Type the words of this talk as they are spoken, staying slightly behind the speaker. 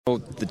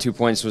The 2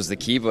 points was the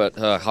key, but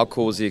how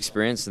cool was the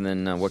experience? And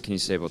then what can you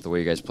say about the way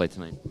you guys played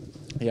tonight?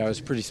 Yeah, it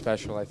was pretty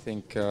special. I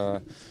think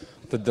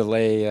the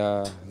delay,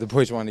 the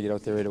boys wanted to get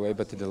out there right away,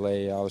 but the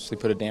delay obviously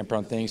put a damper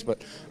on things.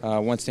 But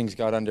once things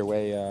got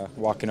underway,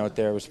 walking out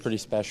there was pretty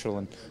special,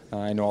 and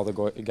I know all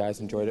the guys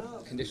enjoyed it.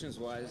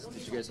 Conditions-wise,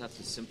 did you guys have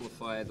to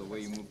simplify the way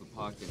you moved the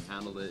puck and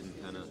handled it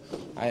and kind of?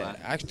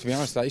 Actually, to be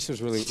honest, the ice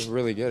was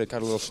really good. It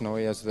got a little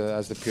snowy as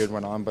the period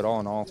went on, but all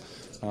in all,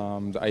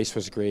 the ice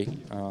was great.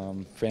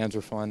 Fans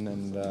were fun,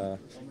 and it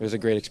was a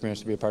great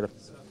experience to be a part of.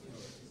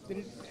 Did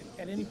it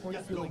at any point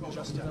feel like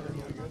just another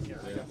game?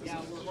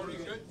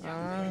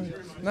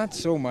 Not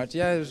so much.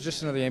 Yeah, it was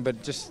just another game,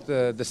 but just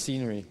the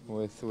scenery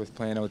with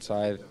playing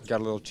outside.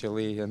 Got a little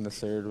chilly in the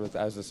third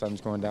as the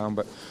sun's going down,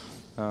 but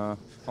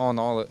all in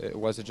all, it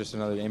wasn't just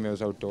another game. It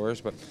was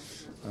outdoors, but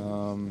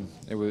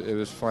it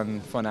was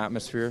fun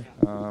atmosphere.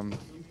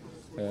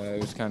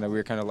 It was we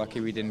were kind of lucky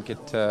we didn't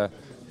get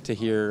to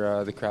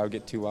hear the crowd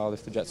get too wild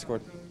if the Jets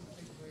scored.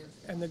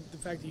 And the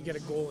fact that you get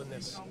a goal in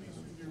this,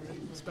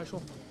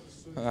 special?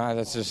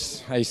 That's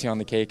just icing on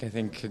the cake. I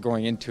think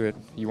going into it,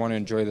 you want to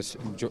enjoy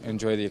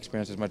the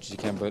experience as much as you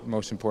can, but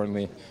most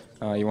importantly,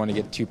 you want to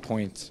get 2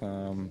 points.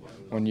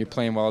 When you're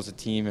playing well as a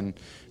team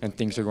and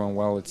things are going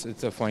well, it's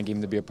a fun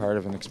game to be a part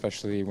of, and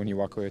especially when you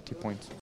walk away with 2 points.